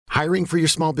Hiring for your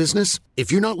small business?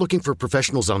 If you're not looking for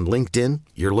professionals on LinkedIn,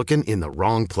 you're looking in the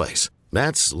wrong place.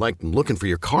 That's like looking for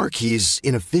your car keys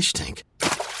in a fish tank.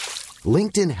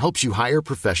 LinkedIn helps you hire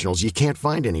professionals you can't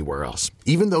find anywhere else,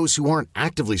 even those who aren't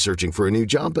actively searching for a new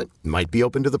job but might be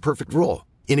open to the perfect role.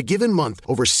 In a given month,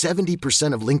 over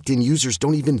 70% of LinkedIn users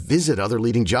don't even visit other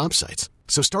leading job sites.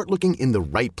 So start looking in the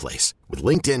right place. With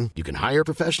LinkedIn, you can hire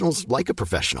professionals like a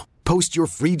professional. Post your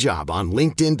free job on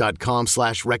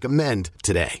linkedin.com/recommend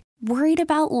today. Worried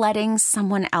about letting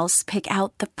someone else pick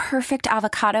out the perfect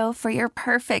avocado for your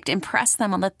perfect impress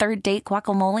them on the third date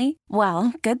guacamole?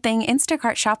 Well, good thing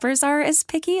Instacart shoppers are as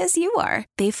picky as you are.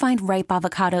 They find ripe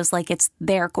avocados like it's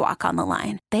their guac on the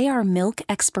line. They are milk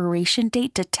expiration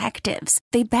date detectives.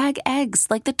 They bag eggs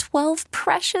like the 12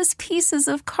 precious pieces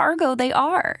of cargo they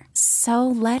are. So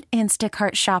let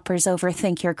Instacart shoppers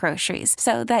overthink your groceries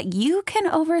so that you can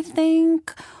overthink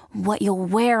what you'll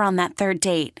wear on that third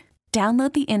date.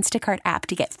 Download the Instacart app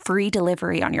to get free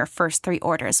delivery on your first 3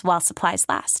 orders while supplies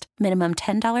last. Minimum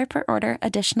 $10 per order.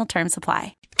 Additional terms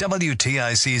apply.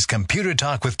 WTIC's Computer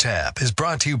Talk with Tab is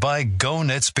brought to you by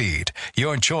GoNetspeed,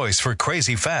 your choice for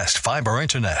crazy fast fiber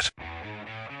internet.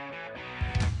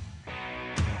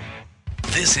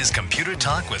 This is Computer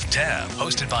Talk with Tab,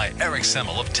 hosted by Eric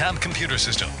Semmel of Tab Computer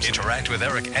Systems. Interact with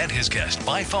Eric and his guest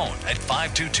by phone at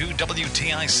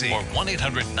 522-WTIC or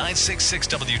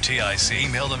 1-800-966-WTIC.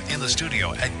 Email them in the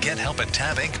studio at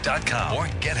gethelp@tabinc.com or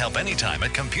get help anytime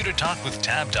at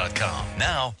computertalkwithtab.com.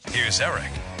 Now, here's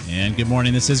Eric. And good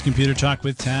morning. This is Computer Talk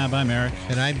with Tab. I'm Eric.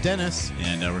 And I'm Dennis.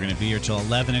 And we're going to be here till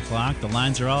 11 o'clock. The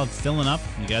lines are all filling up.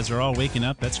 You guys are all waking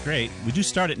up. That's great. We do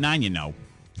start at 9, you know.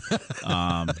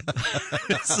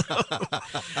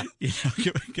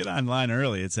 Get online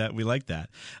early. It's that we like that.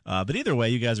 But either way,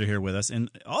 you guys are here with us, and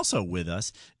also with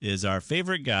us is our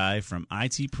favorite guy from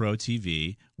IT Pro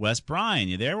TV, Wes Bryan.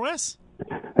 You there, Wes?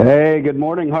 Hey, good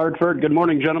morning, Hartford. Good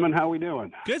morning, gentlemen. How we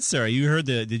doing? Good, sir.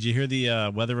 Did you hear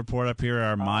the weather report up here?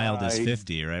 Our mild is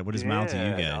 50, right? What is mild to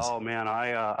you guys? Oh man,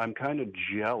 I'm kind of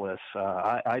jealous.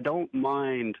 I don't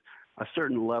mind a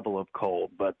certain level of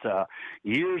cold, but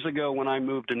years ago when I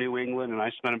moved to New England and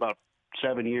I spent about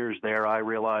 7 years there, I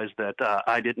realized that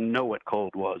I didn't know what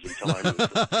cold was until I moved to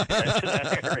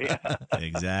that area.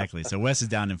 Exactly. So Wes is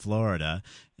down in Florida,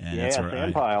 and yeah, that's where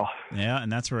Sandpile. And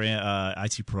that's where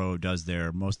IT Pro does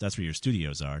their most. That's where your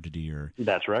studios are to do your.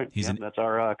 That's right. That's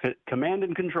our command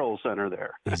and control center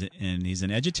there. He's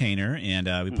an edutainer, and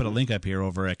we put a link up here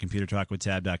over at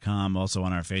computertalkwithtab.com, also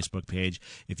on our Facebook page.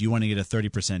 If you want to get a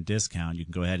 30% discount, you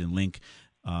can go ahead and link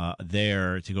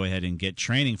there to go ahead and get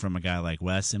training from a guy like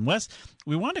Wes. And Wes,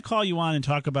 we wanted to call you on and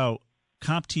talk about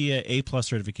CompTIA A+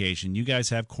 certification. You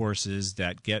guys have courses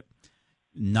that get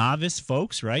novice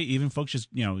folks, right? Even folks just,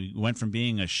 went from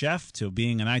being a chef to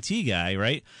being an IT guy,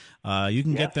 right? You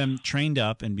can get them trained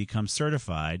up and become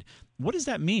certified. What does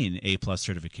that mean, A+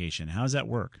 certification? How does that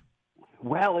work?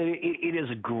 Well, it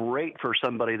is great for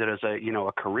somebody that is a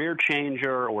career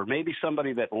changer, or maybe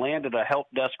somebody that landed a help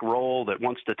desk role that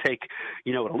wants to take,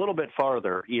 it a little bit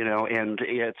farther, and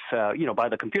it's, by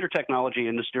the Computer Technology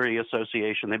Industry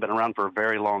Association. They've been around for a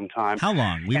very long time. How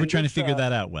long? We were trying to figure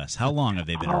that out, Wes. How long have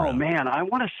they been around? Oh, man, I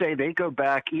want to say they go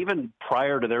back even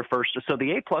prior to their first. So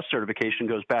the A+ certification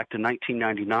goes back to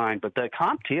 1999, but the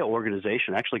CompTIA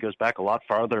organization actually goes back a lot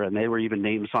farther, and they were even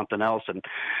named something else. And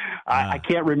I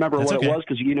can't remember what it was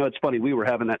because, it's funny, we were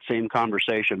having that same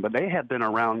conversation, but they have been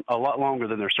around a lot longer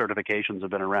than their certifications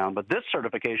have been around. But this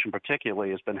certification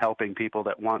particularly has been helping people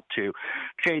that want to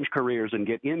change careers and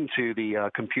get into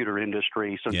the computer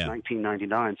industry since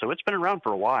 1999. So it's been around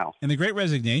for a while. And the Great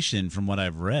Resignation, from what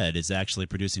I've read, is actually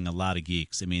producing a lot of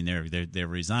geeks. I mean, they're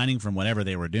resigning from whatever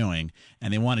they were doing,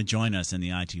 and they want to join us in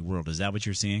the IT world. Is that what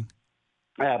you're seeing?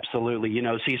 Absolutely.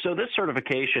 So this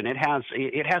certification, it has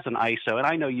an ISO, and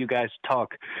I know you guys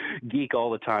talk geek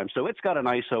all the time. So it's got an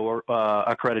ISO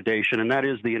accreditation, and that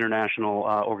is the International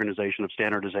Organization of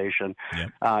Standardization.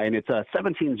 Yep. And it's a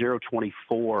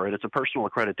 17024, and it's a personal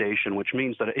accreditation, which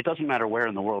means that it doesn't matter where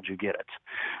in the world you get it.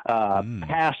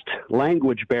 Past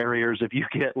language barriers, if you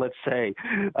get, let's say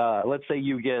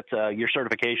you get your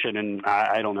certification in,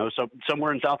 I don't know,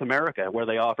 somewhere in South America where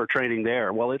they offer training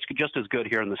there. Well, it's just as good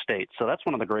here in the States. So that's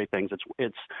one of the great things.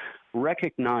 It's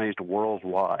recognized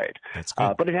worldwide,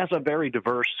 but it has a very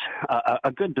diverse,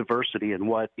 a good diversity in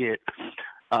what it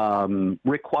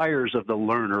requires of the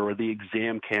learner or the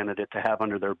exam candidate to have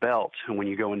under their belt when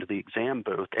you go into the exam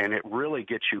booth, and it really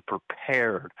gets you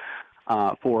prepared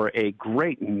for a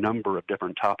great number of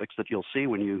different topics that you'll see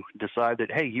when you decide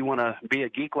that, hey, you want to be a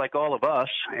geek like all of us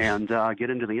and get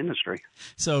into the industry.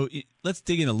 So let's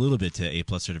dig in a little bit to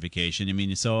A+ certification. I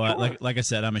mean, so Sure. like I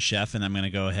said, I'm a chef, and I'm going to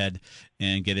go ahead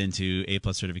and get into A+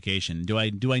 certification. Do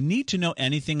I need to know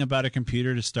anything about a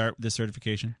computer to start this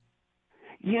certification?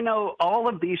 You know, all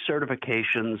of these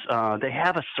certifications, they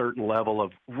have a certain level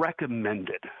of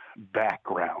recommended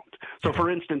background. So, for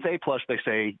instance, A+, they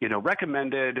say,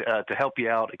 recommended to help you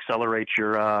out, accelerate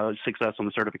your success on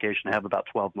the certification, have about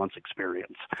 12 months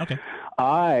experience. Okay.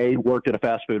 I worked at a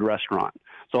fast food restaurant,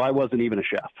 so I wasn't even a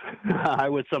chef. I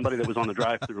was somebody that was on the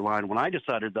drive-through line when I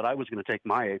decided that I was going to take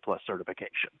my A+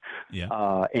 certification.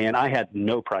 Yeah. And I had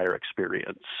no prior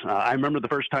experience. I remember the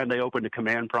first time they opened a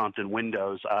command prompt in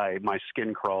Windows, my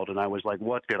skin crawled, and I was like,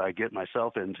 what did I get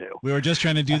myself into? We were just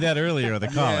trying to do that earlier, the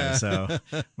caller, so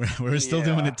we're still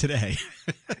doing it today.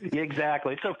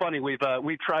 Exactly. It's so funny.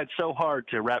 We've tried so hard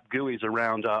to wrap GUIs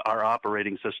around our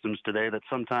operating systems today that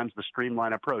sometimes the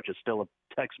streamline approach is still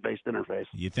a text-based interface.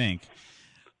 You think.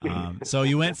 So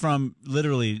you went from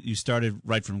you started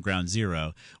right from ground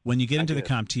zero. When you get into the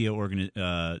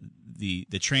CompTIA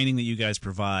the training that you guys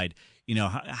provide,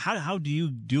 how do you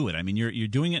do it? I mean, you're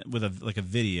doing it with a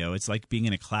video. It's like being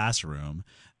in a classroom.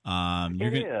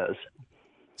 It is.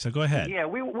 So go ahead. Yeah,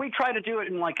 we try to do it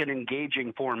in like an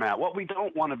engaging format. What we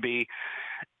don't want to be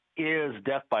is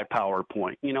death by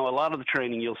PowerPoint. A lot of the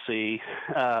training you'll see,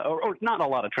 or not a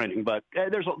lot of training, but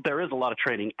there is a lot of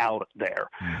training out there.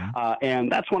 Mm-hmm.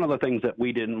 And that's one of the things that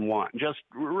we didn't want, just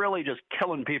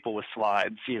killing people with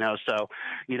slides, So,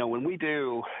 when we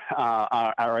do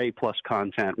our A+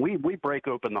 content, we break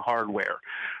open the hardware,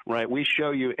 right? We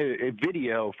show you a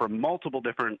video from multiple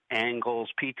different angles,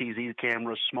 PTZ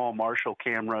cameras, small Marshall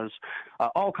cameras,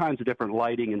 all kinds of different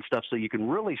lighting and stuff, so you can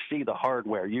really see the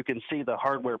hardware. You can see the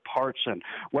hardware parts and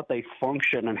what they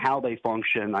function and how they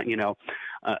function.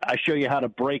 I show you how to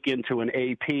break into an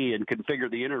AP and configure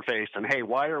the interface. And hey,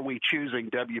 why are we choosing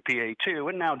WPA2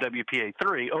 and now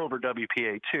WPA3 over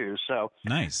WPA2? So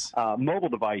nice. Mobile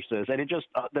devices, and it just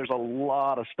there's a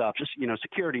lot of stuff. Just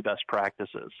security best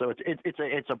practices. So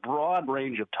it's a broad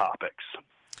range of topics.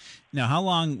 Now, how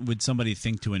long would somebody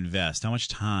think to invest? How much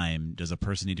time does a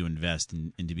person need to invest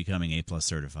into becoming A+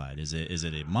 certified? Is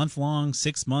it a month long,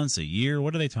 6 months, a year?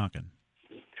 What are they talking?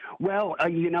 Well, this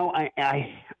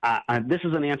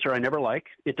is an answer I never like.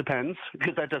 It depends,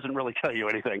 because that doesn't really tell you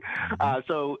anything.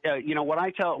 So, what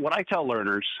I tell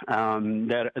learners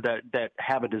that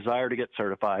have a desire to get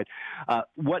certified,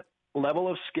 what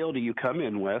level of skill do you come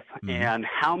in with, and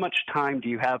how much time do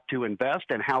you have to invest,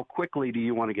 and how quickly do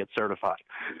you want to get certified?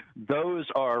 Those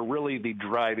are really the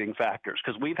driving factors,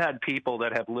 because we've had people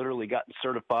that have literally gotten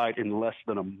certified in less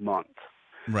than a month.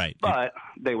 Right. But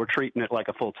they were treating it like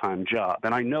a full-time job.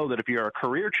 And I know that if you're a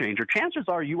career changer, chances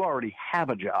are you already have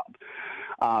a job.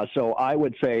 So I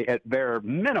would say at bare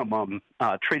minimum,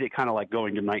 treat it kind of like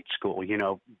going to night school.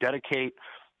 Dedicate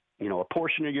a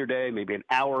portion of your day, maybe an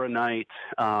hour a night,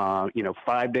 5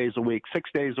 days a week, 6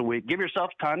 days a week. Give yourself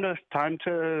time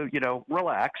to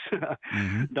relax.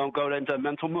 Don't go into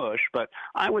mental mush. But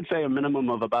I would say a minimum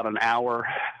of about an hour,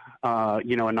 a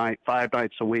night, 5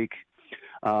 nights a week.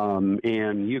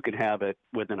 And you can have it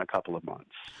within a couple of months.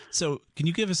 So can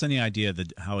you give us any idea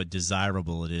how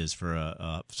desirable it is for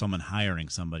someone hiring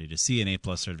somebody to see an A+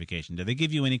 certification? Do they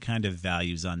give you any kind of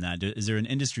values on that? Is there an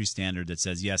industry standard that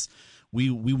says, yes,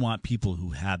 we want people who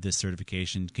have this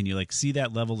certification? Can you see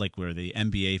that level, like where the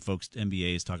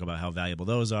MBAs talk about how valuable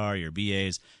those are, your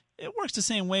BAs? It works the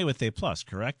same way with A+,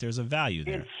 correct? There's a value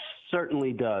there. It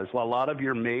certainly does. Well, a lot of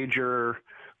your major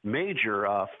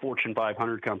Fortune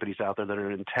 500 companies out there that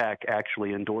are in tech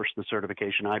actually endorse the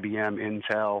certification. IBM,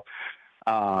 Intel,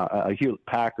 Hewlett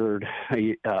Packard,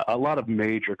 a lot of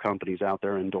major companies out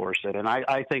there endorse it. And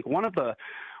I think one of the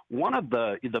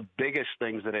biggest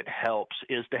things that it helps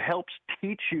is to help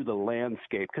teach you the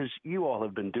landscape, because you all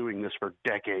have been doing this for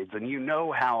decades, and you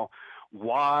know how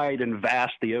wide and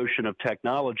vast the ocean of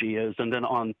technology is, and then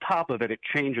on top of it, it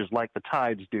changes like the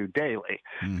tides do daily.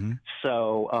 Mm-hmm.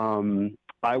 So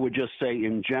I would just say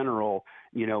in general,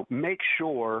 make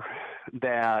sure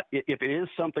that if it is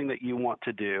something that you want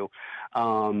to do,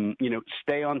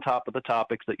 stay on top of the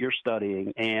topics that you're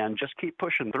studying and just keep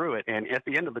pushing through it. And at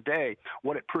the end of the day,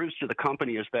 what it proves to the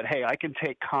company is that, hey, I can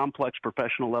take complex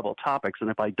professional level topics, and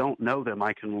if I don't know them,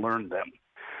 I can learn them.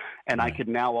 And I could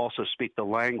now also speak the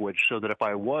language, so that if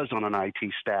I was on an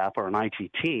IT staff or an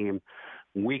IT team,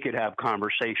 we could have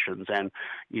conversations, and,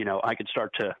 I could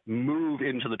start to move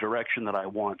into the direction that I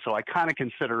want. So I kind of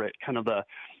consider it kind of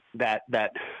that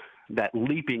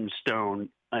leaping stone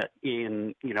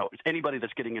in anybody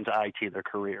that's getting into IT their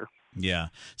career. Yeah.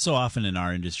 So often in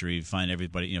our industry, you find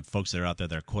everybody, folks that are out there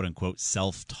that are quote unquote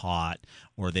self-taught,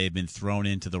 or they've been thrown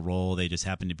into the role. They just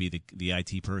happen to be the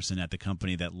IT person at the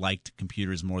company that liked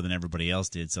computers more than everybody else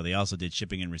did. So they also did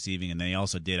shipping and receiving, and they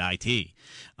also did IT.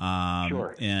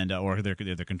 Sure. And or they're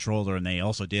the controller, and they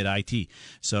also did IT.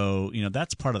 So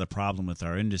that's part of the problem with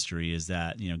our industry is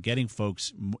that getting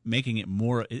folks, making it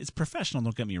more. It's professional.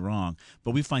 Don't get me wrong,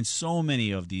 but we find so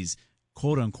many of these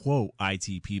quote-unquote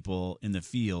IT people in the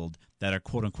field that are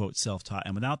quote-unquote self-taught,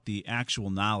 and without the actual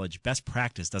knowledge, best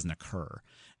practice doesn't occur.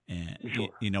 And sure.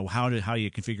 How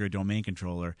you configure a domain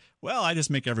controller? Well, I just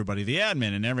make everybody the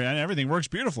admin, and everything works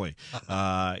beautifully.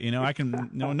 I can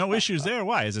no issues there.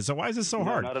 Why is it so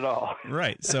hard? Not at all.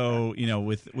 Right. So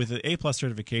with the A+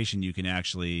 certification, you can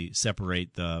actually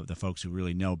separate the folks who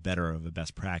really know better of a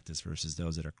best practice versus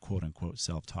those that are quote-unquote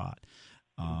self-taught.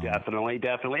 Definitely.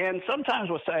 And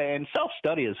sometimes we'll say, and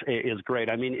self-study is great.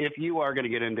 I mean, if you are going to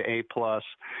get into A+,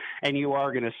 and you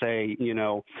are going to say,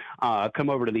 come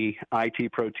over to the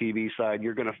IT Pro TV side,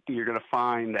 you're going to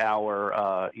find our,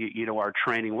 our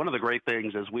training. One of the great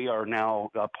things is we are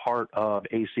now a part of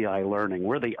ACI Learning.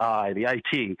 We're the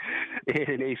IT in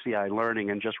ACI Learning,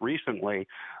 and just recently,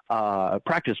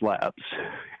 Practice Labs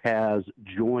has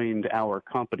joined our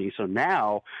company. So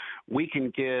now we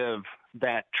can give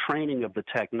that training of the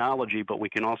technology, but we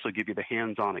can also give you the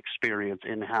hands-on experience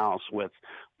in-house with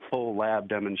full lab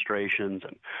demonstrations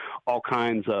and all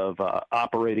kinds of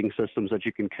operating systems that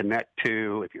you can connect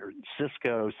to. If you're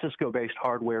Cisco-based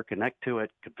hardware, connect to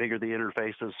it, configure the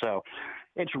interfaces. So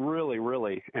it's really,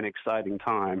 really an exciting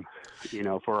time,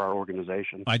 for our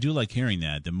organization. I do like hearing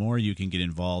that. The more you can get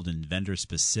involved in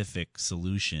vendor-specific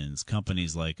solutions,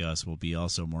 companies like us will be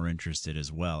also more interested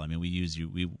as well. I mean,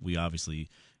 we obviously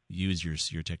use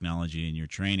your technology and your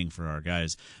training for our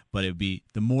guys, but it'd be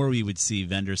the more we would see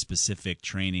vendor specific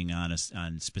training on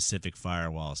specific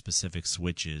firewalls, specific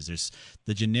switches. There's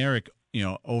the generic,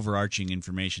 overarching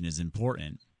information is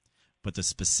important, but the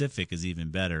specific is even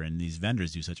better. And these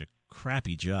vendors do such a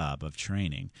crappy job of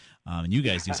training, and you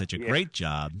guys do such a great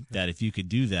job that if you could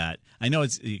do that, I know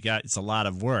it's a lot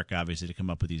of work, obviously, to come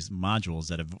up with these modules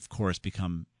that have, of course,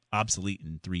 become obsolete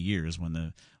in 3 years when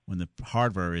the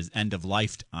hardware is end of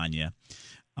lifed on you.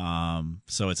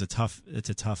 So it's a tough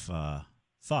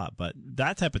thought, but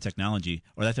that type of technology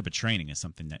or that type of training is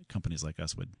something that companies like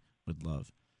us would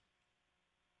love.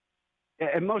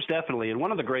 And most definitely. And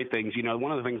one of the great things,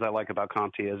 one of the things I like about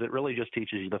CompTIA is it really just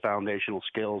teaches you the foundational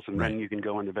skills, and then you can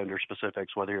go into vendor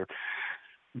specifics, whether you're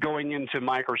going into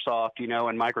Microsoft, and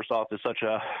Microsoft is such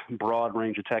a broad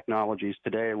range of technologies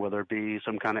today, whether it be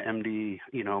some kind of MD,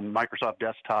 Microsoft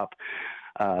desktop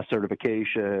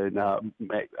certification.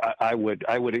 I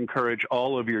would encourage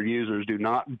all of your users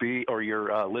or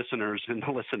your listeners in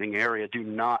the listening area, do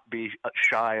not be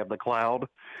shy of the cloud.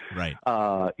 Right.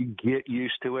 Get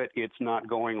used to it. It's not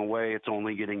going away. It's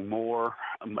only getting more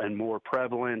and more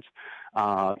prevalent.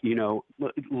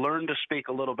 Learn to speak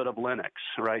a little bit of Linux,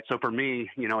 right? So for me,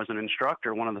 as an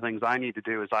instructor, one of the things I need to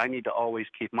do is I need to always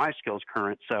keep my skills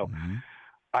current. So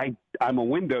I'm a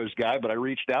Windows guy, but I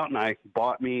reached out and I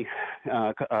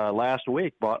last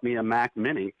week bought me a Mac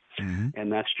Mini. And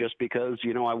that's just because,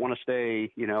 I want to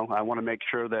stay, I want to make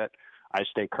sure that I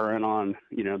stay current on,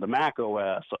 the Mac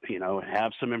OS,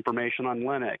 have some information on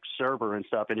Linux, server and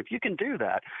stuff. And if you can do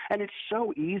that, and it's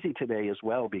so easy today as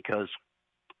well, because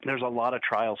there's a lot of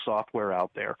trial software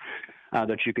out there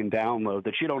that you can download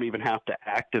that you don't even have to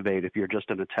activate if you're just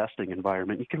in a testing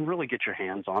environment. You can really get your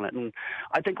hands on it. And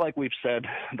I think, like we've said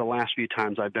the last few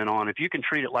times I've been on, if you can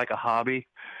treat it like a hobby,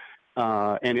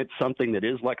 and it's something that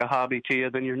is like a hobby to you,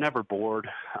 then you're never bored,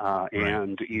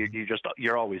 and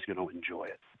you're always going to enjoy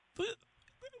it.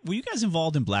 Were you guys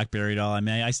involved in BlackBerry at all? I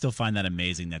mean, I still find that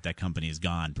amazing that company is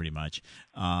gone, pretty much.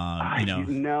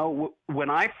 No, when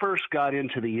I first got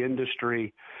into the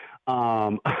industry,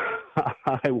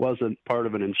 I wasn't part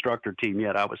of an instructor team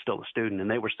yet. I was still a student, and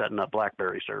they were setting up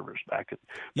BlackBerry servers back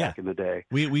in the day.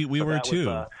 We were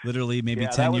too. Literally, maybe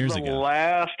 10 years ago.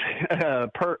 Last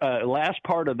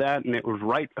part of that, and it was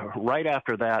right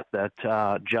after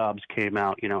that Jobs came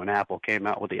out, and Apple came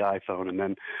out with the iPhone, and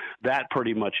then that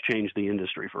pretty much changed the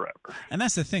industry forever. And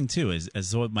that's the thing too.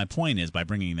 So my point is, by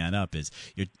bringing that up, is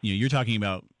you're talking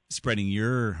about spreading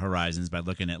your horizons by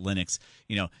looking at Linux.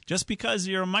 Just because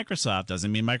you're a Microsoft doesn't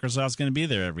mean Microsoft's going to be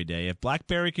there every day. If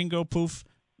BlackBerry can go poof,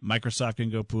 Microsoft can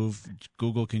go poof.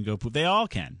 Google can go poof. They all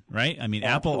can, right? I mean,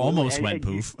 Apple Absolutely. almost went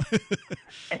poof.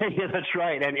 Yeah, that's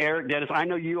right. And Eric, Dennis, I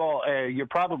know you all, you're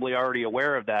probably already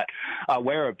aware of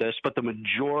this, but the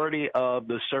majority of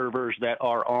the servers that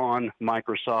are on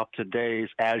Microsoft today's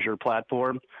Azure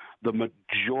platform, the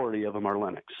majority of them are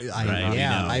Linux.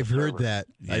 I've heard that.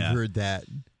 Yeah. I've heard that.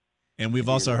 And we've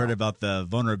also heard about the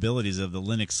vulnerabilities of the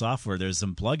Linux software. There's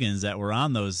some plugins that were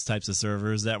on those types of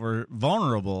servers that were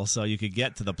vulnerable, so you could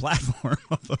get to the platform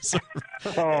of those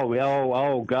servers.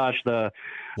 Oh gosh,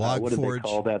 what did they Log4j.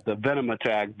 call that? The Venom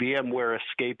attack, VMware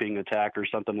escaping attack, or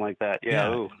something like that.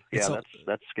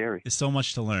 That's scary. It's so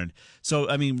much to learn. So,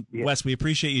 I mean, Wes, we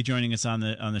appreciate you joining us on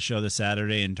the show this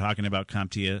Saturday and talking about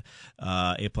CompTIA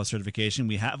A+ certification.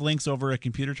 We have links over at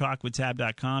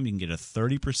ComputerTalkWithTab.com. You can get a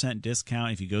 30%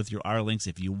 discount if you go through our links.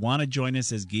 If you want to join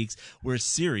us as geeks, we're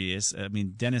serious. I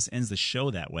mean, Dennis ends the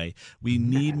show that way. We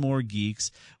need more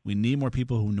geeks. We need more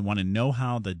people who want to know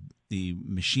how the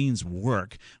machines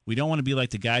work. We don't want to be like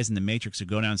the guys in the Matrix who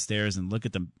go downstairs and look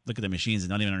at the machines and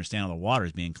don't even understand how the water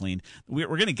is being cleaned. We're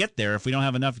going to get there if we don't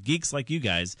have enough geeks like you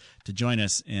guys to join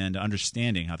us in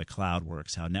understanding how the cloud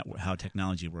works, how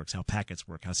technology works, how packets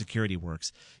work, how security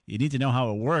works. You need to know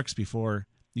how it works before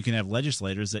you can have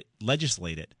legislators that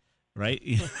legislate it. Right?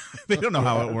 They don't know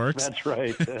how it works. That's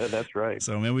right. That's right.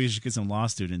 So maybe we should get some law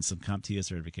students some CompTIA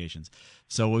certifications.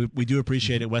 So we do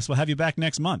appreciate it, Wes. We'll have you back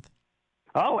next month.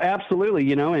 Oh,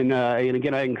 absolutely. And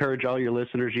again, I encourage all your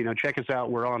listeners, check us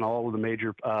out. We're on all of the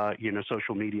major,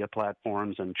 social media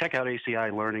platforms, and check out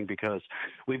ACI Learning because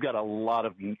we've got a lot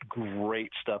of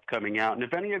great stuff coming out. And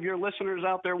if any of your listeners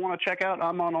out there want to check out,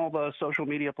 I'm on all the social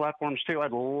media platforms too.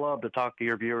 I'd love to talk to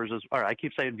your viewers. I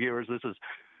keep saying viewers. This is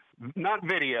not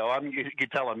video. You can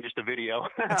tell I'm just a video.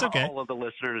 That's okay. All of the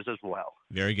listeners as well.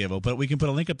 Very good. Well, but we can put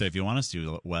a link up there if you want us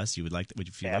to, Wes. Would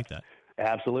you like that?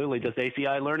 Absolutely. Just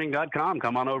ACIlearning.com.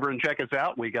 Come on over and check us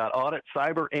out. We got audit,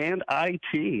 cyber, and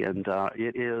IT, and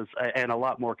it is, and a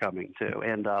lot more coming too,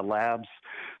 and labs.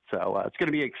 So it's going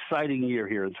to be an exciting year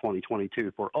here in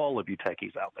 2022 for all of you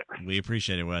techies out there. We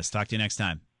appreciate it, Wes. Talk to you next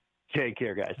time. Take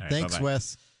care, guys. Right, Thanks, bye-bye.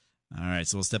 Wes. All right,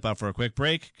 so we'll step out for a quick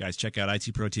break. Guys, check out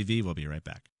IT Pro TV. We'll be right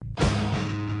back.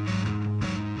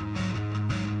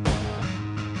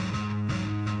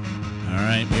 All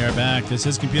right, we are back. This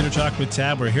is Computer Talk with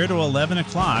Tab. We're here to 11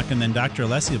 o'clock, and then Dr.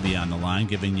 Alessi will be on the line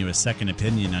giving you a second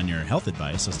opinion on your health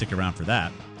advice, so stick around for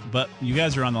that. But you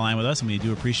guys are on the line with us, and we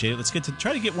do appreciate it. Let's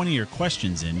try to get one of your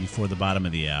questions in before the bottom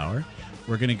of the hour.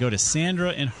 We're going to go to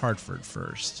Sandra in Hartford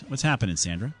first. What's happening,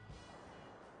 Sandra?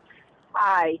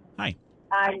 Hi. Hi.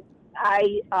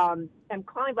 I am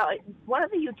calling about one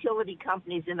of the utility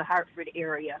companies in the Hartford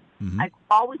area. Mm-hmm. I've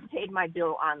always paid my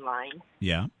bill online.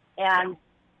 Yeah. And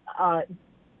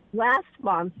last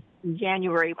month, in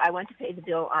January, I went to pay the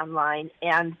bill online,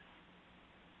 and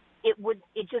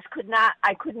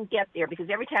I couldn't get there because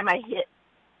every time I hit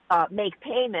make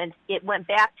payment, it went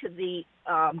back to the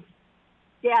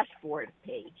dashboard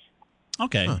page.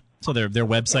 Okay. Huh. So their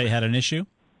website had an issue?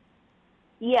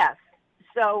 Yes.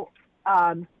 So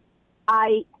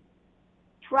I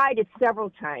tried it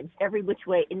several times, every which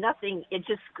way, and nothing.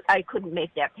 I couldn't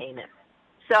make that payment.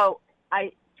 So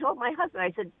I told my husband,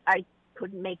 I said, I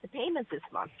couldn't make the payment this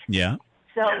month. Yeah.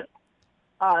 So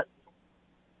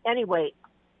anyway.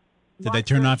 Did they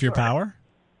turn off your power?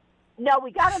 No,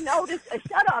 we got a notice, a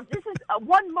shut-off. This is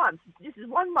 1 month. This is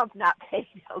 1 month not paid,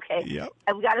 okay? Yep.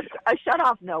 And we got a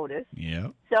shut-off notice.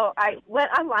 Yep. So I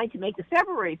went online to make the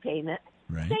February payment.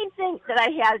 Right. Same thing that I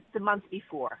had the month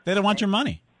before. They don't want your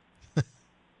money.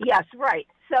 Yes, right.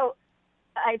 So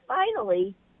I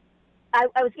finally, I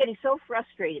was getting so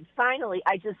frustrated. Finally,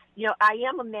 I just, I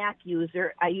am a Mac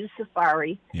user. I use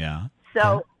Safari. Yeah.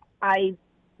 So I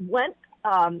went,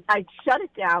 I shut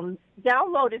it down,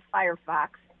 downloaded Firefox,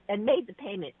 and made the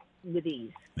payment with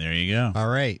ease. There you go. All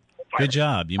right. Good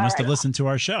job. You must have listened to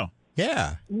our show.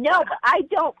 Yeah. No, but I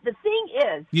don't. The thing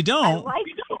is, you don't.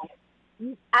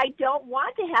 I don't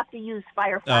want to have to use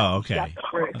Firefox. Oh, okay. I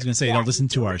was going to say, you don't listen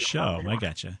to our show. I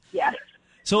gotcha. Yeah.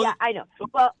 So, yeah, I know.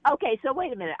 Well, okay. So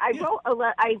wait a minute. I wrote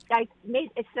I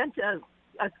sent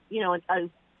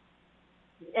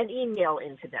an email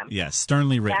into them. Yes,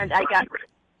 sternly written. And I got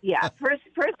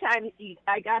first time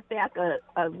I got back a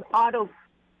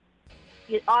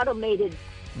automated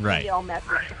email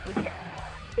message.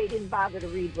 They didn't bother to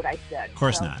read what I said. Of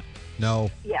course not.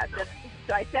 No. Yeah.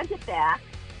 So I sent it back.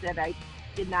 Said I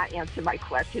did not answer my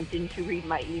question. Didn't you read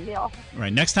my email?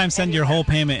 Right. Next time, send your whole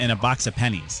payment in a box of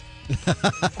pennies.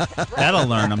 That'll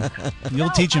learn them. You'll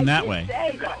teach them that way.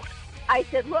 I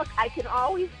said, look, I can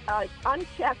always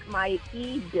uncheck my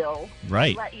e-bill.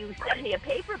 Right. Let you send me a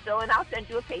paper bill, and I'll send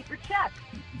you a paper check.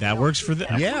 That works for the.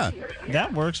 Yeah.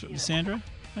 That works, Sandra.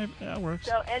 That works.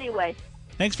 So anyway.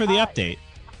 Thanks for the update.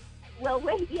 Well,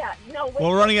 wait, yeah, no, wait. Well,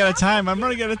 we're running out of time. I'm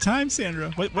running out of time, Sandra.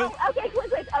 What? Oh, okay,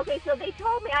 wait. Okay, so they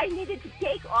told me I needed to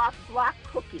take off block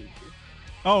cookies.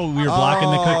 Oh, we were blocking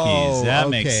the cookies. That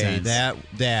makes sense. No,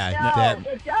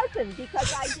 it doesn't,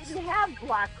 because I didn't have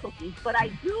block cookies, but I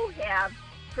do have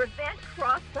prevent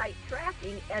cross-site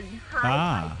tracking and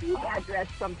hide IP address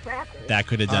from trackers. That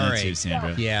could have done it too,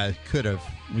 Sandra. Yeah, it could have.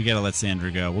 We got to let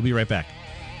Sandra go. We'll be right back.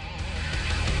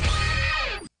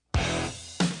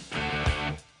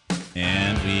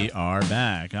 And we are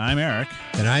back. I'm Eric.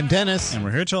 And I'm Dennis. And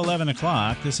we're here till 11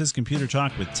 o'clock. This is Computer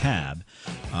Talk with Tab.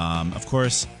 Of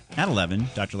course, at 11,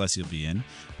 Dr. Leslie will be in.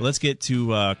 But let's get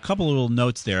to a couple little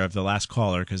notes there of the last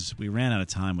caller, because we ran out of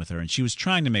time with her. And she was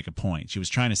trying to make a point. She was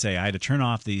trying to say I had to turn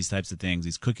off these types of things,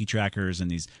 these cookie trackers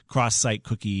and these cross-site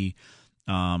cookie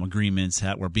agreements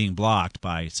that were being blocked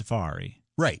by Safari.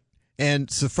 Right.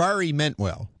 And Safari meant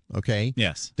well. Okay?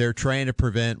 Yes. They're trying to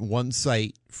prevent one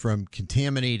site from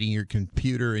contaminating your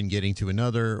computer and getting to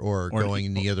another, or going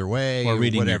in the other way, or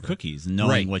reading whatever. your cookies and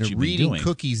knowing what you've been doing. Reading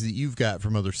cookies that you've got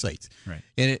from other sites.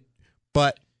 Right.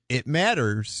 But it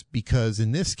matters because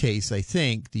in this case, I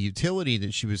think the utility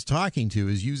that she was talking to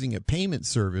is using a payment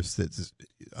service that's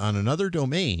on another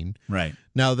domain. Right.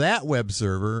 Now, that web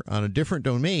server on a different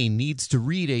domain needs to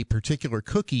read a particular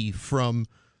cookie from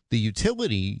the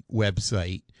utility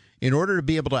website in order to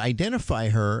be able to identify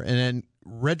her and then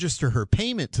register her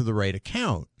payment to the right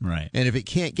account. Right. And if it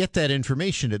can't get that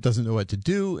information, it doesn't know what to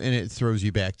do, and it throws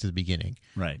you back to the beginning.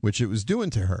 Right. Which it was doing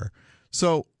to her.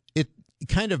 So it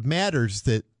kind of matters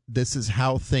that this is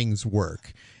how things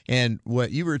work. And what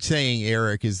you were saying,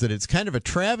 Eric, is that it's kind of a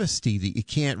travesty that you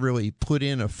can't really put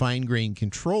in a fine-grained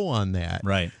control on that.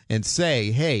 Right. And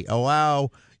say, hey, allow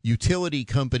utility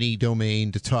company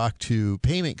domain to talk to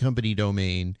payment company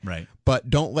domain, right? But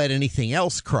don't let anything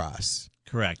else cross.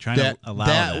 Correct. Trying to allow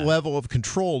that level of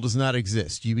control does not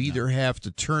exist. You either have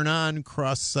to turn on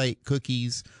cross-site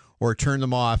cookies or turn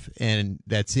them off, and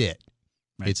that's it.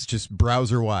 Right. It's just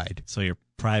browser-wide. So your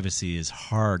privacy is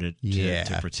hard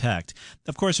to protect.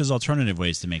 Of course, there's alternative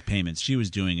ways to make payments. She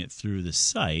was doing it through the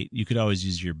site. You could always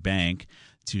use your bank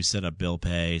to set up bill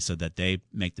pay so that they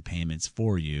make the payments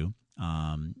for you.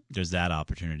 There's that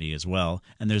opportunity as well,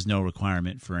 and there's no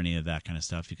requirement for any of that kind of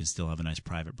stuff. You can still have a nice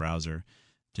private browser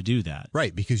to do that,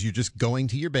 right? Because you're just going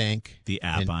to your bank, the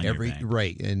app on your bank,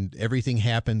 right? And everything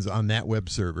happens on that web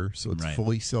server, so it's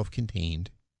fully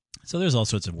self-contained. So there's all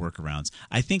sorts of workarounds.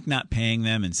 I think not paying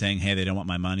them and saying, "Hey, they don't want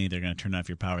my money; they're going to turn off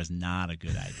your power," is not a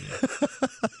good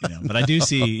idea. But I do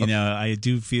see, I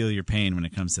do feel your pain when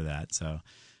it comes to that. So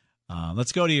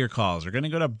let's go to your calls. We're going to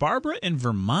go to Barbara in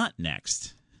Vermont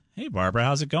next. Hey, Barbara,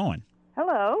 how's it going?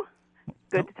 Hello.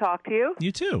 Good to talk to you.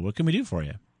 You too. What can we do for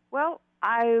you? Well,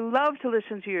 I love to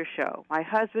listen to your show. My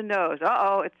husband knows.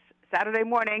 It's Saturday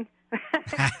morning.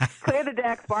 Clear the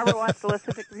decks. Barbara wants to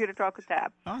listen to Computer Talk with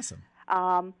Tab. Awesome.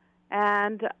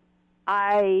 And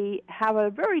I have a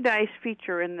very nice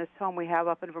feature in this home we have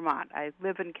up in Vermont. I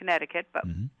live in Connecticut, but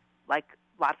like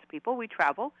lots of people, we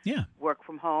travel, work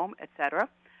from home, etc.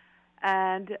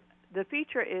 And the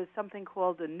feature is something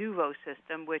called the Nuvo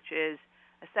system, which is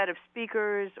a set of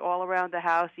speakers all around the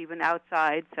house, even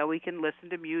outside, so we can listen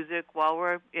to music while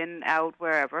we're in, out,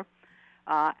 wherever.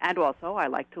 And also, I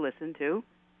like to listen to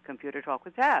Computer Talk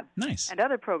with Tab. Nice. And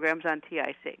other programs on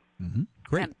TIC. Mm-hmm.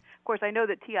 Great. And, of course, I know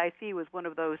that TIC was one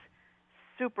of those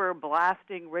super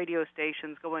blasting radio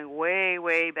stations going way,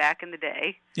 way back in the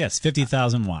day. Yes,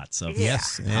 50,000 watts of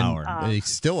power. And they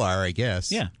still are, I guess.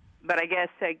 Yeah. But I guess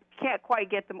I can't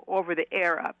quite get them over the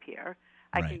air up here.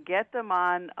 I can get them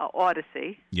on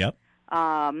Odyssey. Yep.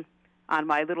 On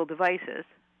my little devices.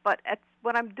 But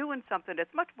when I'm doing something,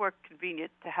 it's much more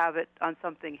convenient to have it on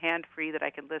something hand-free that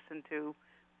I can listen to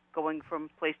going from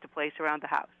place to place around the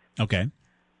house. Okay.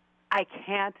 I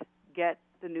can't get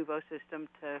the Nuvo system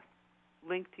to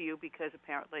link to you because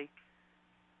apparently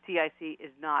TIC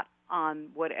is not on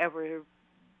whatever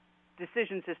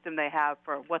decision system they have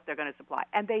for what they're going to supply.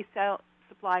 And they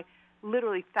supply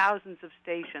literally thousands of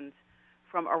stations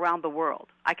from around the world.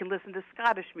 I can listen to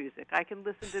Scottish music. I can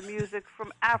listen to music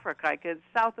from Africa. I can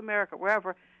South America,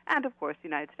 wherever, and, of course, the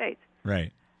United States.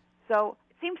 Right. So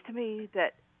it seems to me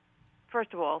that,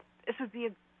 first of all, this would be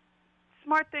a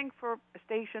smart thing for a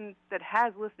station that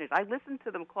has listeners. I listen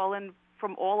to them call in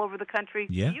from all over the country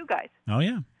to you guys. Oh,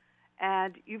 yeah.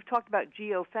 And you've talked about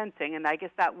geofencing, and I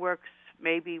guess that works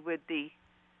maybe with the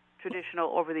traditional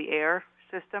over-the-air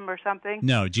system or something?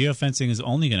 No, geofencing is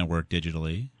only going to work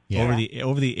digitally. Yeah.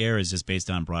 Over the air is just based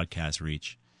on broadcast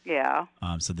reach. Yeah.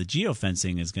 So the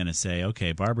geofencing is going to say,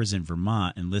 okay, Barbara's in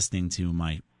Vermont and listening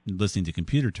to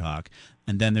Computer Talk,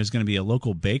 and then there's going to be a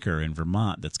local baker in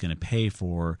Vermont that's going to pay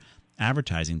for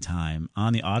advertising time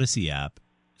on the Odyssey app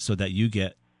so that you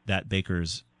get that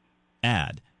baker's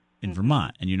ad in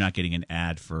Vermont, and you're not getting an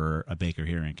ad for a baker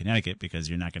here in Connecticut because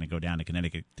you're not going to go down to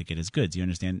Connecticut to get his goods. You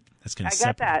understand? That's going to I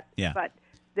got that. Yeah. But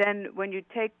then when you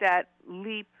take that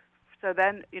leap, so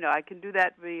then, I can do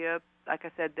that via, like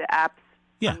I said, the apps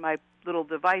on my little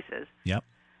devices. Yep.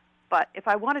 But if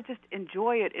I want to just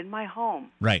enjoy it in my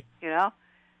home, right?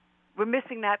 We're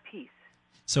missing that piece.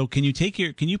 So can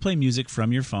you play music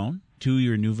from your phone to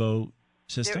your Nuvo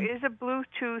system? There is a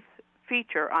Bluetooth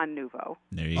feature on Nuvo.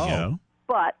 There you go.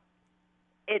 But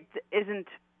it isn't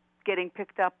getting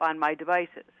picked up on my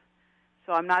devices.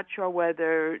 So I'm not sure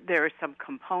whether there is some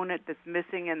component that's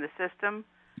missing in the system,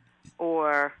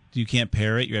 or you can't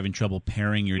pair it. You're having trouble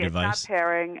pairing your device. It's not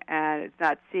pairing, and it's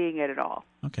not seeing it at all.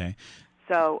 Okay.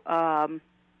 So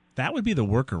that would be the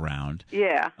workaround.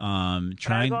 Yeah. I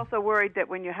was also worried that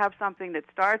when you have something that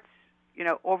starts,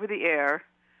 over the air,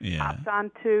 hops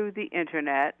onto the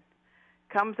internet,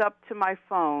 comes up to my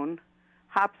phone,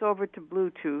 hops over to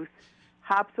Bluetooth,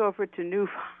 hops over to Nuvo.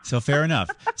 So fair enough.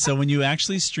 So when you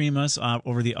actually stream us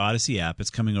over the Odyssey app, it's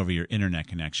coming over your internet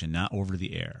connection, not over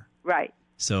the air. Right.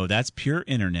 So that's pure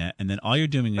internet, and then all you're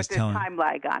doing is telling. But there's time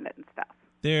lag on it and stuff.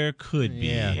 There could be.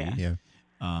 Yeah.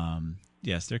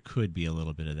 Yes, there could be a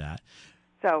little bit of that.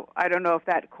 So I don't know if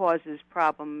that causes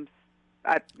problems.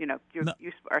 You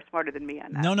are smarter than me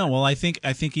on that. No. Well, I think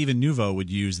even Nuvo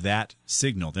would use that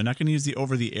signal. They're not going to use the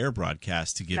over-the-air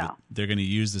broadcast to give it. They're going to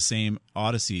use the same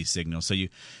Odyssey signal. So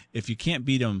if you can't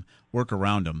beat them, work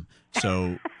around them.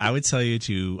 So I would tell you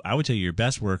your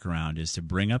best workaround is to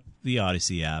bring up the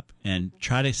Odyssey app and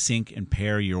try to sync and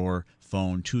pair your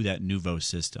phone to that Nuvo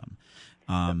system.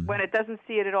 When it doesn't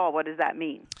see it at all, what does that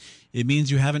mean? It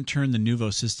means you haven't turned the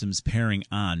Nuvo system's pairing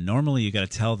on. Normally, you got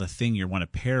to tell the thing you want to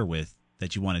pair with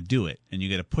that you want to do it, and you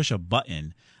got to push a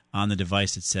button on the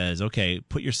device that says, okay,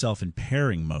 put yourself in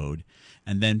pairing mode,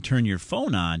 and then turn your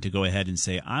phone on to go ahead and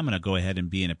say, I'm going to go ahead and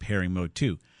be in a pairing mode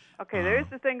too. Okay, there is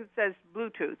the thing that says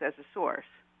Bluetooth as a source.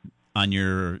 On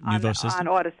your Nuvo system?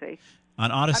 On Odyssey.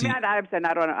 On Odyssey? I'm saying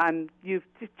not on you've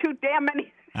too damn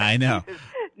many. I know.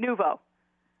 Nuvo.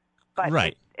 But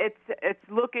right. It's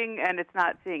looking and it's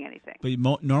not seeing anything.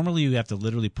 But normally you have to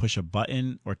literally push a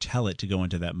button or tell it to go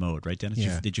into that mode, right, Dennis?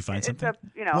 Yeah. Did you find something?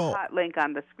 It's a hot link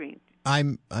on the screen.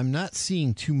 I'm not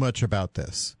seeing too much about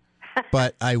this,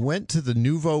 but I went to the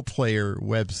Nuvo Player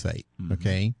website.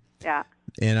 Okay. Yeah.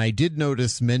 And I did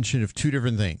notice mention of two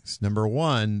different things. Number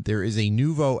one, there is a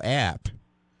Nuvo app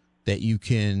that you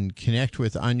can connect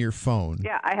with on your phone.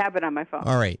 Yeah, I have it on my phone.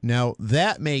 All right. Now,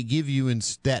 that may give you,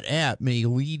 that app may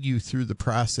lead you through the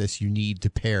process you need to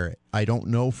pair it. I don't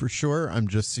know for sure. I'm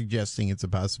just suggesting it's a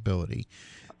possibility.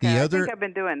 Okay, I think I've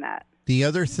been doing that. The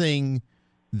other thing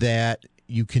that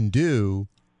you can do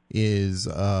is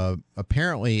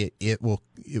apparently it will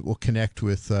connect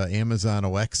with Amazon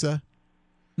Alexa.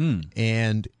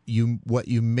 And what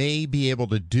you may be able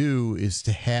to do is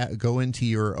to go into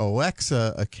your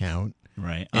Alexa account,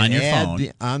 right, on your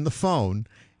phone, on the phone,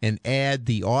 and add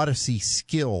the Odyssey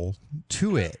skill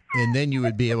to it, and then you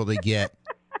would be able to get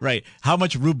right. How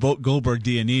much Rube Goldberg do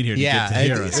you need here to get to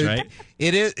hear us? Right.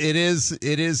 It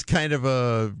is kind of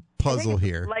a puzzle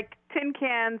here, like tin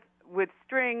cans with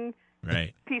string.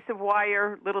 Right. Piece of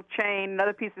wire, little chain,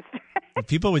 another piece of string. Well,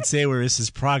 people would say, "Where is this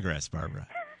progress, Barbara?"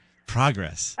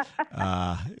 Progress.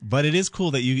 But it is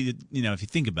cool that if you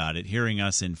think about it, hearing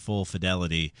us in full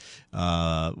fidelity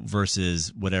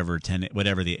versus whatever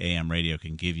the AM radio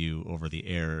can give you over the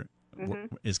air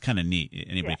is kind of neat.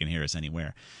 Anybody can hear us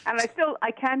anywhere. And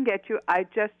I can get you. I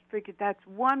just figured that's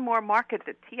one more market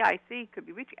that TIC could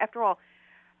be reaching. After all,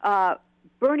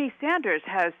 Bernie Sanders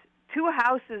has 2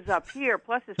 houses up here,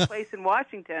 plus his place in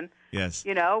Washington. Yes.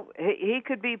 He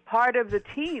could be part of the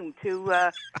team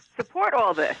to support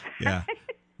all this. Yeah.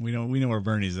 We know where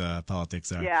Bernie's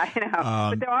politics are. Yeah, I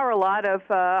know. But there are a lot of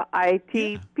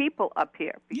IT people up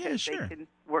here because they can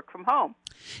work from home.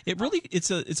 It's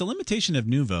a limitation of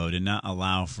Nuvo to not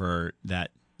allow for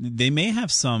that. They may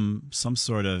have some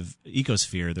sort of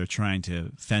ecosphere they're trying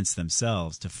to fence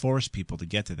themselves to force people to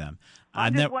get to them.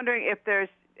 I'm just wondering if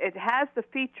it has the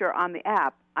feature on the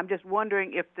app. I'm just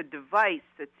wondering if the device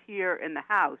that's here in the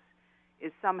house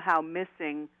is somehow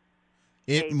missing.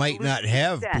 It might not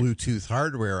have Bluetooth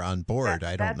hardware on board.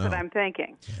 I don't know. That's what I'm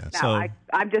thinking. Yeah. Now,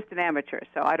 I'm just an amateur,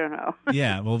 so I don't know.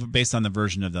 Yeah, well, based on the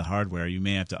version of the hardware, you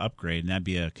may have to upgrade, and that'd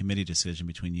be a committee decision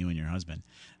between you and your husband.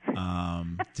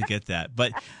 to get that.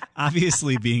 But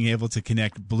obviously, being able to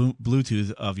connect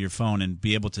Bluetooth of your phone and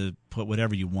be able to put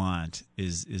whatever you want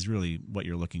is really what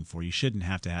you're looking for. You shouldn't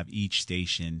have to have each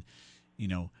station,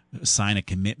 sign a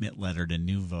commitment letter to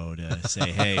Nuvo to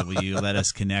say, hey, will you let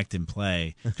us connect and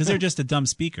play? Because they're just a dumb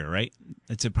speaker, right?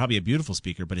 It's probably a beautiful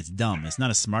speaker, but it's dumb. It's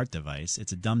not a smart device.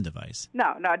 It's a dumb device.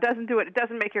 No, it doesn't do it. It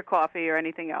doesn't make your coffee or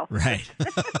anything else. Right.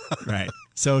 Right.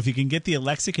 So if you can get the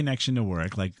Alexa connection to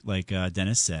work, like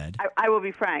Dennis said. I will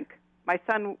be frank. My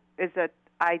son is an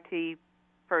IT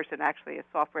person, actually a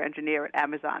software engineer at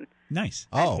Amazon. Nice.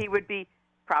 And he would be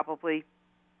probably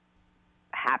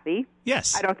happy.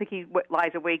 Yes. I don't think he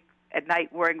lies awake at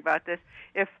night worrying about this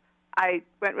if I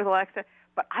went with Alexa.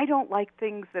 But I don't like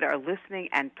things that are listening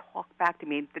and talk back to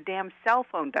me. The damn cell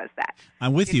phone does that.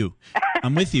 I'm with you.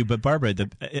 I'm with you. But Barbara,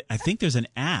 I think there's an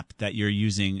app that you're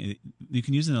using. You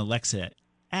can use an Alexa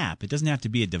app. It doesn't have to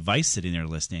be a device sitting there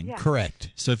listening. Yeah.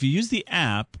 Correct. So if you use the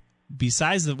app,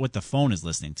 besides what the phone is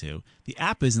listening to, the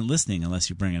app isn't listening unless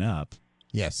you bring it up.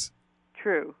 Yes.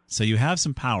 True. So you have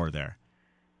some power there.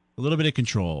 A little bit of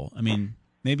control. I mean,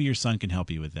 maybe your son can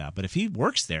help you with that. But if he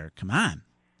works there, come on.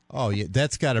 Oh, yeah,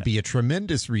 that's got to be a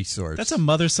tremendous resource. That's a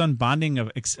mother-son bonding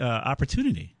of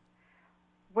opportunity.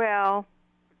 Well,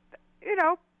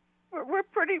 we're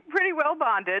pretty well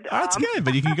bonded. Oh, that's good.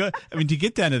 But you can go. I mean, to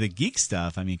get down to the geek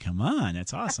stuff, I mean, come on,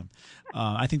 that's awesome.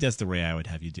 I think that's the way I would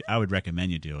have you do. I would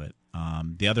recommend you do it.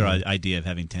 The other idea of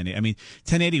having 1080. I mean,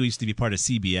 1080 used to be part of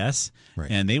CBS,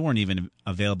 and they weren't even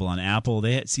available on Apple.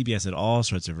 CBS had all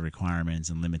sorts of requirements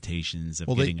and limitations of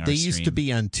getting our stream. They used to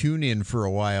be on TuneIn for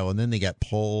a while, and then they got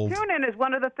pulled. TuneIn is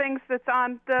one of the things that's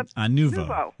on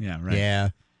Nuvo. Yeah, right. Yeah.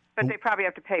 But they probably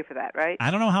have to pay for that, right?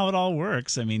 I don't know how it all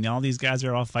works. I mean, all these guys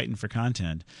are all fighting for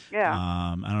content. Yeah.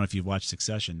 I don't know if you've watched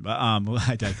Succession, but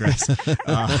I digress.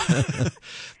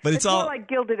 But it's all more like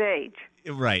Gilded Age.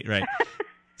 Right.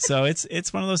 So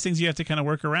it's one of those things you have to kind of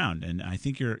work around, and I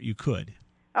think you could.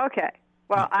 Okay.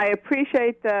 Well, I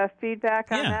appreciate the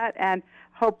feedback on that, and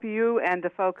hope you and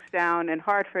the folks down in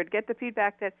Hartford get the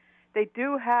feedback that they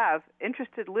do have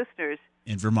interested listeners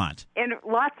in Vermont, in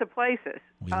lots of places,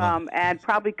 and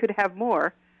probably could have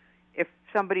more if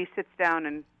somebody sits down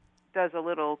and does a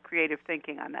little creative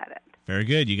thinking on that end. Very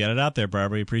good. You got it out there,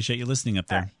 Barbara. We appreciate you listening up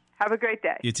there. Right. Have a great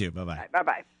day. You too. Bye-bye.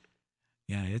 Bye-bye.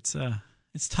 Yeah,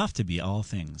 it's tough to be all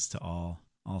things to all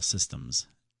systems.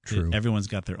 True. Everyone's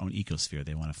got their own ecosphere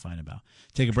they want to find about.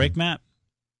 Take a break, Matt?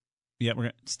 Yeah, we're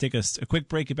going to take a quick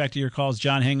break. Get back to your calls.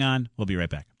 John, hang on. We'll be right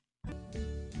back.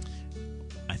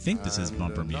 I think this is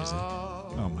bumper music.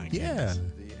 Oh, my goodness.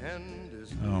 Yeah.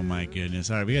 Oh, my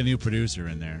goodness. All right, we got a new producer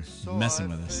in there messing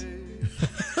with us.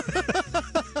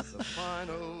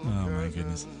 Oh, my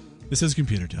goodness. This is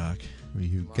Computer Talk.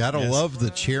 You got to love the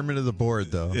chairman of the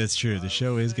board, though. It's true. The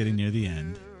show is getting near the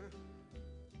end.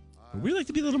 But we like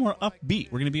to be a little more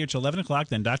upbeat. We're going to be here till 11 o'clock.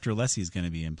 Then Dr. Alessi is going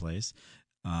to be in place.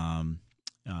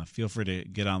 Feel free to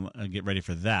get ready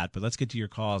for that. But let's get to your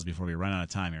calls before we run out of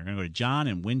time here. We're going to go to John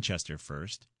in Winchester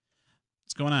first.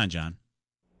 What's going on, John?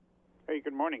 Hey,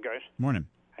 good morning, guys. Morning.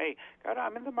 Hey, God,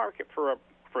 I'm in the market for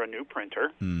a new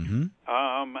printer. Mm-hmm.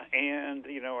 And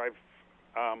I've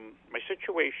my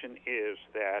situation is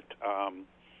that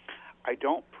I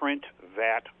don't print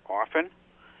that often.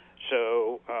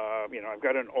 So I've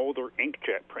got an older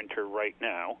inkjet printer right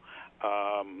now,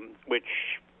 which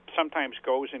sometimes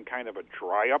goes in kind of a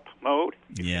dry-up mode.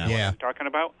 Yeah. You know what I'm talking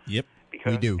about? Yep.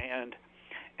 We do. And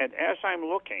as I'm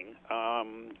looking,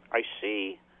 I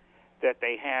see that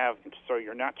they have, so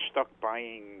you're not stuck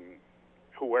buying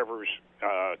whoever's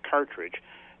cartridge.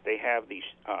 They have these,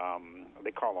 they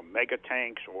call them mega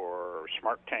tanks or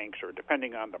smart tanks, or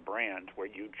depending on the brand, where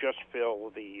you just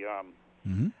fill the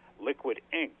liquid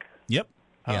ink. Yep.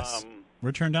 Yes.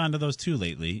 We're turned on to those too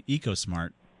lately.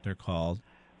 EcoSmart, they're called,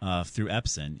 through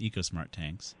Epson, EcoSmart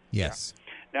tanks. Yes.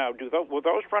 Yeah. Now, will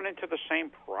those run into the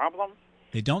same problem?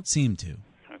 They don't seem to.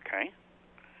 Okay.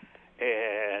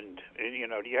 And,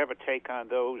 do you have a take on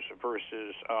those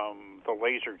versus the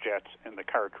laser jets and the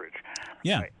cartridge?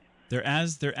 Yeah. Right. They're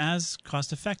as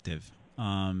cost effective.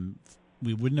 I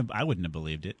wouldn't have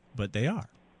believed it, but they are.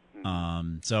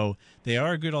 So they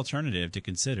are a good alternative to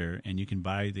consider, and you can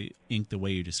buy the ink the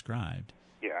way you described.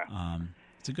 Yeah.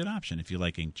 It's a good option if you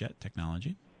like inkjet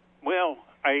technology. Well,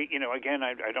 I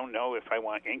don't know if I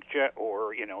want inkjet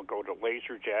or go to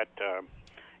laserjet.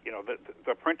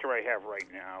 The printer I have right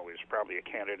now is probably a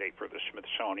candidate for the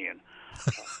Smithsonian.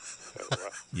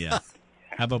 Yeah.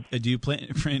 How about, do you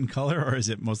print in color, or is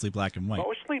it mostly black and white?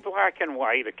 Mostly black and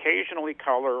white, occasionally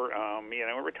color. We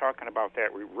were talking about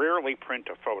that. We rarely print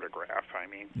a photograph. I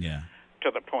mean, yeah.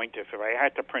 to the point if I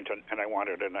had to print and I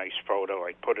wanted a nice photo,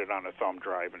 I'd put it on a thumb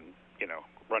drive and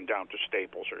run down to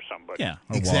Staples or somebody. Yeah,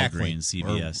 or exactly. Walgreens,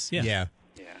 CVS. Yeah.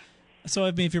 So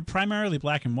I mean, if you're primarily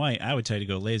black and white, I would tell you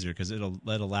to go laser because it'll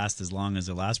last as long as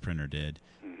the last printer did.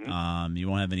 Mm-hmm. You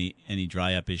won't have any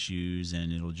dry up issues,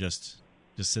 and it'll just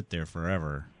sit there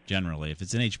forever. Generally, if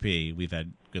it's an HP, we've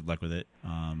had good luck with it.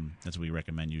 That's what we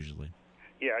recommend usually.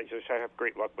 Yeah, I have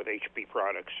great luck with HP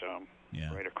products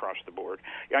right across the board.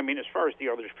 Yeah, I mean, as far as the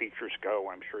other features go,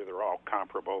 I'm sure they're all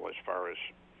comparable as far as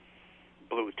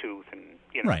Bluetooth and,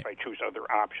 if I choose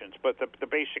other options. But the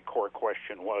basic core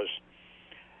question was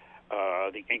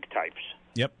the ink types.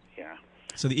 Yep. Yeah.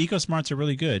 So the EcoSmarts are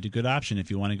really good. A good option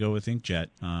if you want to go with inkjet.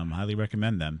 Highly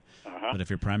recommend them. But if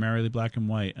you're primarily black and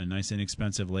white, a nice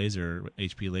inexpensive laser,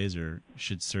 HP laser,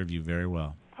 should serve you very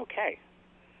well. Okay.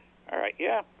 All right.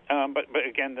 Yeah. But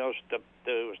again, those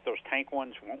tank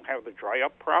ones won't have the dry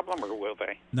up problem, or will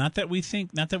they? Not that we've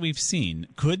seen.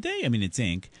 Could they? I mean, it's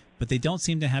ink, but they don't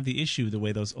seem to have the issue the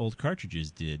way those old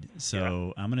cartridges did.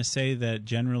 So I'm going to say that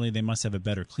generally they must have a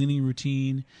better cleaning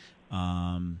routine.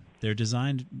 They're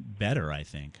designed better, I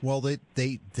think. Well,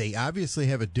 they obviously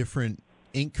have a different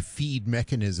ink feed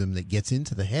mechanism that gets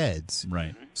into the heads.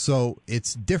 Right. So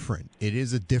it's different. It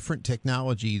is a different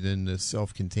technology than the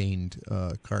self-contained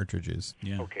cartridges.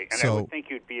 Yeah. Okay, and I would think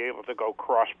you'd be able to go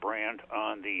cross-brand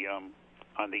on the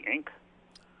ink.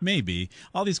 Maybe.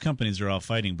 All these companies are all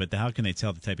fighting, but how can they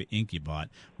tell the type of ink you bought?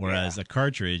 Whereas a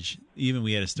cartridge, even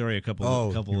we had a story a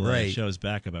couple shows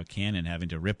back about Canon having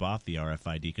to rip off the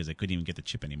RFID because they couldn't even get the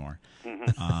chip anymore.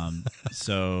 Mm-hmm.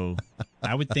 So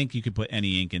I would think you could put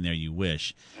any ink in there you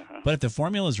wish. But if the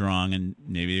formula's wrong, and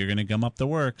maybe you're going to gum up the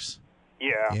works.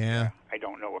 Yeah. I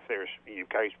don't know if you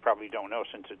guys probably don't know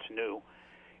since it's new,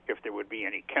 if there would be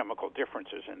any chemical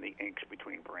differences in the inks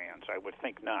between brands. I would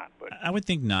think not. But I would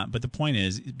think not. But the point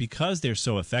is, because they're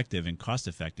so effective and cost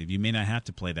effective, you may not have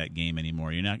to play that game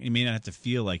anymore. You may not have to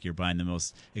feel like you're buying the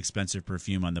most expensive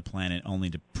perfume on the planet only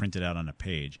to print it out on a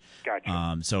page.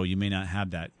 Gotcha. So you may not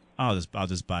have that. I'll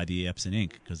just buy the Epson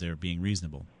ink because they're being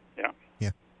reasonable.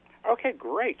 Yeah. Okay,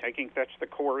 great. I think that's the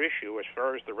core issue. As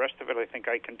far as the rest of it, I think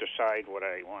I can decide what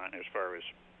I want as far as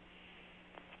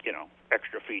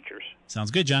extra features. Sounds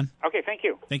good, John. Okay, thank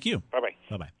you. Thank you. Bye-bye.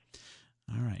 Bye-bye.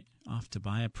 All right, off to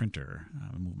buy a printer.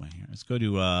 I'll move my hair. Let's go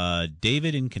to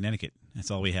David in Connecticut. That's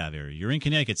all we have here. You're in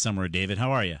Connecticut somewhere, David.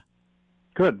 How are you?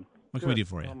 Good. What can we do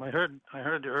for you? I heard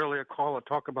the earlier caller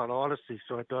talk about Odyssey,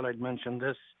 so I thought I'd mention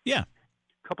this. Yeah.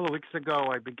 A couple of weeks ago,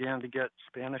 I began to get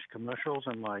Spanish commercials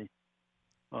in my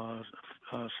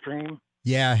stream.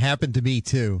 Yeah, happened to me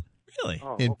too. Really?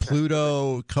 Oh, in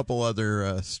Pluto, a couple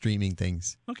other streaming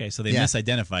things. Okay, so they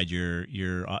misidentified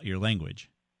your language.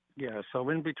 Yeah, so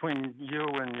in between you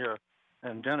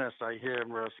and Dennis, I hear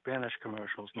Spanish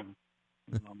commercials.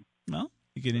 Well,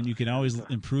 you can always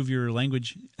improve your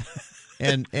language.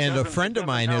 and a friend of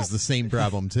mine has the same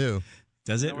problem too.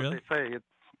 Does it really?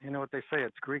 You know what they say?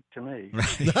 It's Greek to me.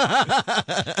 Right.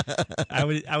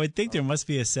 I would think there must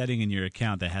be a setting in your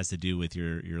account that has to do with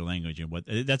your language and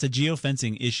that's a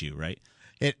geofencing issue, right?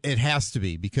 It has to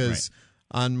be because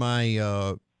on my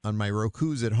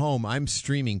Rokus at home, I'm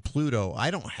streaming Pluto. I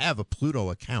don't have a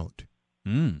Pluto account.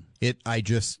 I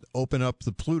just open up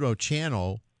the Pluto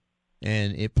channel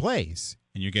and it plays.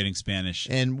 And you're getting Spanish.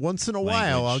 And once in a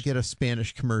while, I'll get a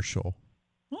Spanish commercial.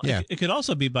 Well, it could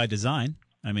also be by design.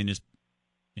 I mean,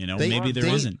 maybe there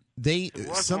isn't. It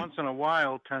was once in a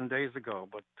while 10 days ago,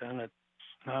 but then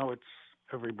now it's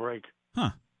every break.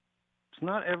 Huh. It's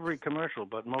not every commercial,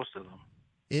 but most of them.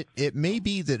 It may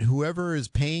be that whoever is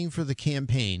paying for the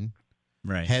campaign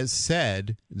has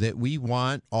said that we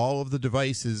want all of the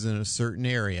devices in a certain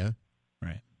area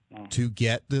to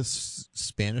get this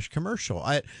Spanish commercial.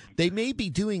 They may be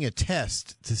doing a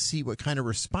test to see what kind of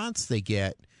response they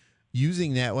get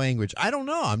using that language. I don't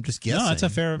know. I'm just guessing. No, that's a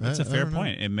fair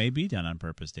point. It may be done on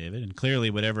purpose, David. And clearly,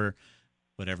 whatever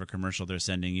commercial they're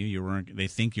sending they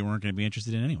think you weren't going to be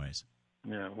interested in anyways.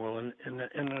 Yeah. Well, in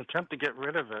an attempt to get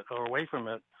rid of it or away from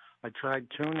it, I tried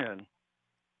TuneIn.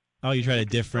 Oh, you tried a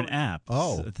different app.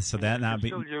 Oh, so that not be.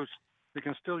 You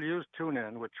can still use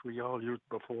TuneIn, which we all used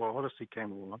before Odyssey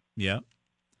came along. Yeah.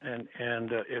 And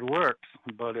it works,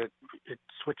 but it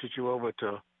switches you over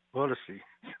to Odyssey,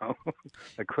 so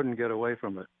I couldn't get away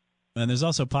from it. And there's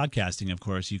also podcasting, of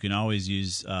course. You can always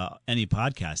use any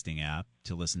podcasting app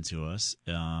to listen to us,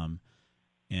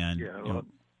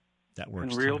 that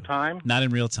works. In real time? Not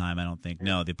in real time, I don't think. Yeah.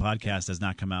 No, the podcast does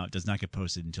not get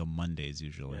posted until Mondays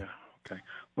usually. Yeah. Okay.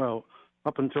 Well,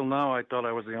 up until now, I thought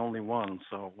I was the only one.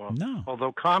 So, no.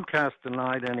 Although Comcast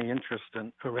denied any interest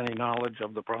or any knowledge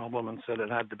of the problem and said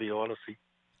it had to be Odyssey.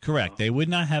 Correct. They would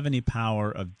not have any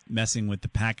power of messing with the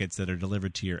packets that are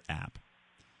delivered to your app.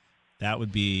 That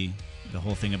would be the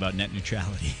whole thing about net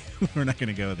neutrality. We're not going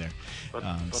to go there.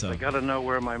 But they got to know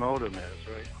where my modem is,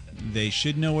 right? They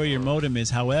should know where your modem is.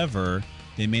 However,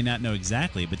 they may not know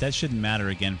exactly, but that shouldn't matter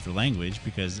again for language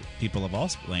because people of all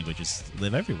languages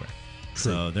live everywhere.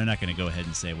 True. So they're not going to go ahead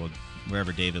and say, well,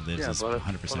 wherever David lives is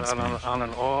 100% Spanish. On an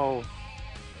all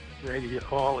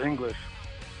English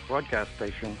broadcast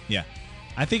station. Yeah.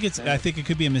 I think it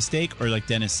could be a mistake, or like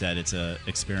Dennis said, it's a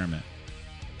experiment.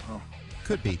 Oh.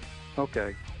 Could be.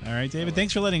 Okay. All right, David.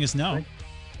 Thanks for letting us know.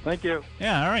 Thank you.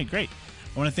 Yeah. All right. Great.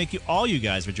 I want to thank all you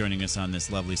guys for joining us on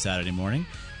this lovely Saturday morning.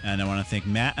 And I want to thank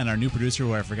Matt and our new producer,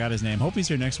 who I forgot his name. Hope he's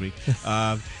here next week.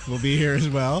 We'll be here as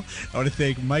well. I want to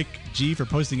thank Mike G for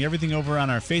posting everything over on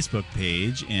our Facebook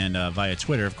page and via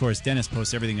Twitter. Of course, Dennis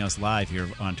posts everything else live here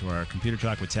onto our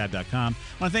ComputerTalkWithTab.com.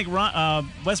 I want to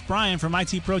thank Wes Bryan from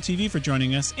IT Pro TV for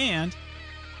joining us. And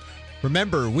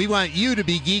remember, we want you to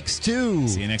be geeks too.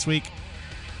 See you next week.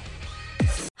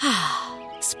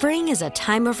 Spring is a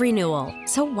time of renewal,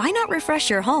 so why not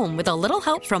refresh your home with a little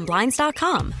help from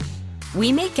Blinds.com?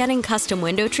 We make getting custom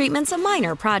window treatments a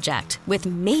minor project with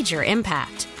major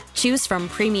impact. Choose from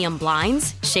premium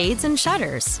blinds, shades, and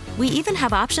shutters. We even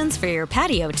have options for your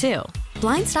patio, too.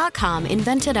 Blinds.com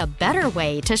invented a better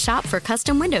way to shop for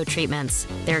custom window treatments.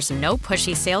 There's no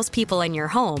pushy salespeople in your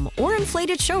home or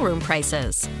inflated showroom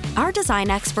prices. Our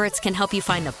design experts can help you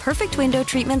find the perfect window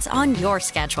treatments on your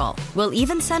schedule. We'll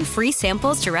even send free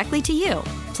samples directly to you.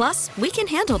 Plus, we can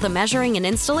handle the measuring and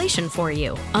installation for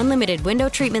you. Unlimited window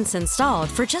treatments installed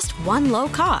for just one low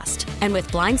cost. And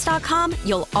with Blinds.com,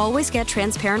 you'll always get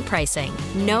transparent pricing.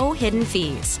 No hidden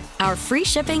fees. Our free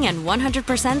shipping and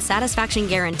 100% satisfaction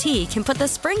guarantee can put the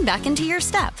spring back into your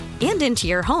step and into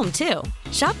your home, too.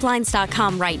 Shop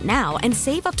Blinds.com right now and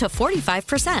save up to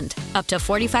 45%. Up to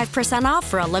 45% off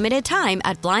for a limited time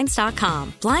at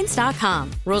Blinds.com.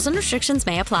 Blinds.com. Rules and restrictions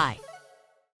may apply.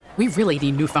 We really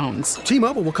need new phones.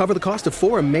 T-Mobile will cover the cost of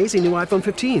 4 amazing new iPhone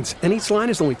 15s, and each line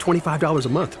is only $25 a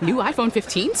month. New iPhone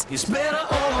 15s? It's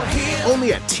better over here.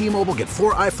 Only at T-Mobile, get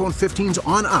 4 iPhone 15s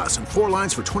on us and 4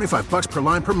 lines for $25 per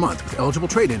line per month with eligible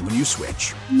trade-in when you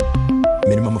switch.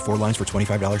 Minimum of 4 lines for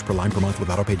 $25 per line per month with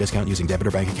autopay discount using debit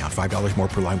or bank account. $5 more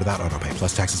per line without autopay,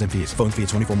 plus taxes and fees. Phone fee at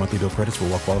 24 monthly bill credits for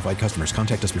well-qualified customers.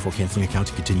 Contact us before canceling account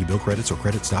to continue bill credits or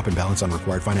credit stop and balance on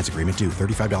required finance agreement due.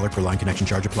 $35 per line connection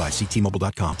charge applies. See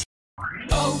T-Mobile.com.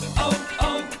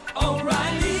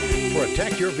 O'Reilly.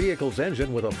 Protect your vehicle's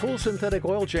engine with a full synthetic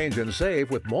oil change and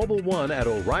save with Mobil 1 at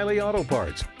O'Reilly Auto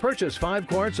Parts. Purchase 5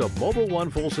 quarts of Mobil 1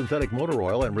 full synthetic motor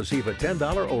oil and receive a $10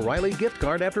 O'Reilly gift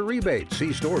card after rebate.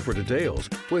 See store for details.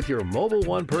 With your Mobil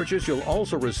 1 purchase, you'll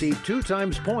also receive 2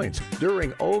 times points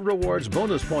during O Rewards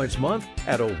Bonus Points Month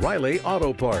at O'Reilly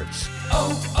Auto Parts.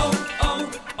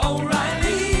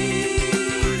 O'Reilly.